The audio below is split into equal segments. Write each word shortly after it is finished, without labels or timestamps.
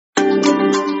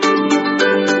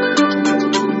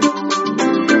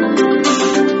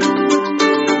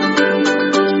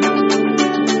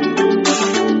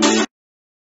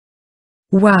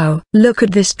Wow, look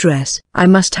at this dress. I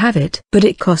must have it. But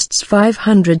it costs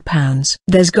 £500.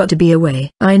 There's got to be a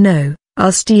way. I know,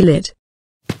 I'll steal it.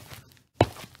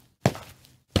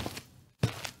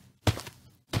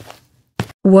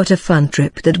 What a fun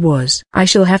trip that was. I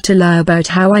shall have to lie about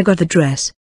how I got the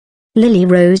dress. Lily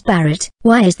Rose Barrett,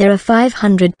 why is there a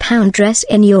 £500 dress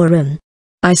in your room?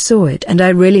 I saw it and I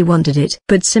really wanted it,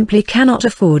 but simply cannot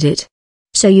afford it.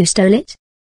 So you stole it?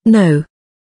 No.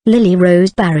 Lily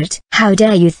Rose Barrett, how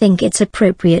dare you think it's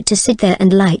appropriate to sit there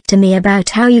and lie to me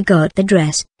about how you got the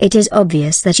dress? It is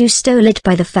obvious that you stole it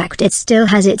by the fact it still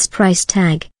has its price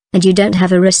tag, and you don't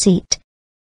have a receipt.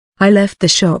 I left the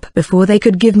shop before they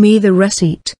could give me the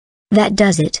receipt. That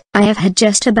does it. I have had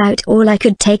just about all I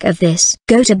could take of this.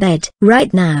 Go to bed,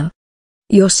 right now.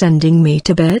 You're sending me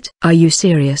to bed? Are you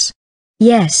serious?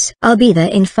 Yes, I'll be there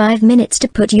in 5 minutes to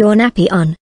put your nappy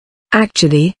on.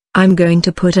 Actually, I'm going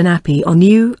to put a nappy on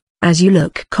you, as you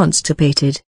look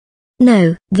constipated.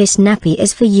 No, this nappy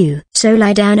is for you, so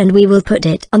lie down and we will put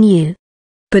it on you.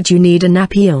 But you need a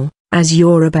nappy on, as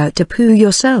you're about to poo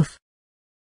yourself.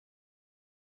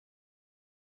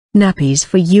 Nappies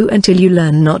for you until you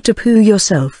learn not to poo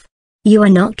yourself. You are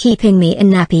not keeping me in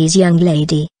nappies, young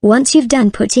lady. Once you've done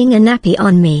putting a nappy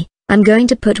on me, I'm going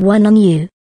to put one on you.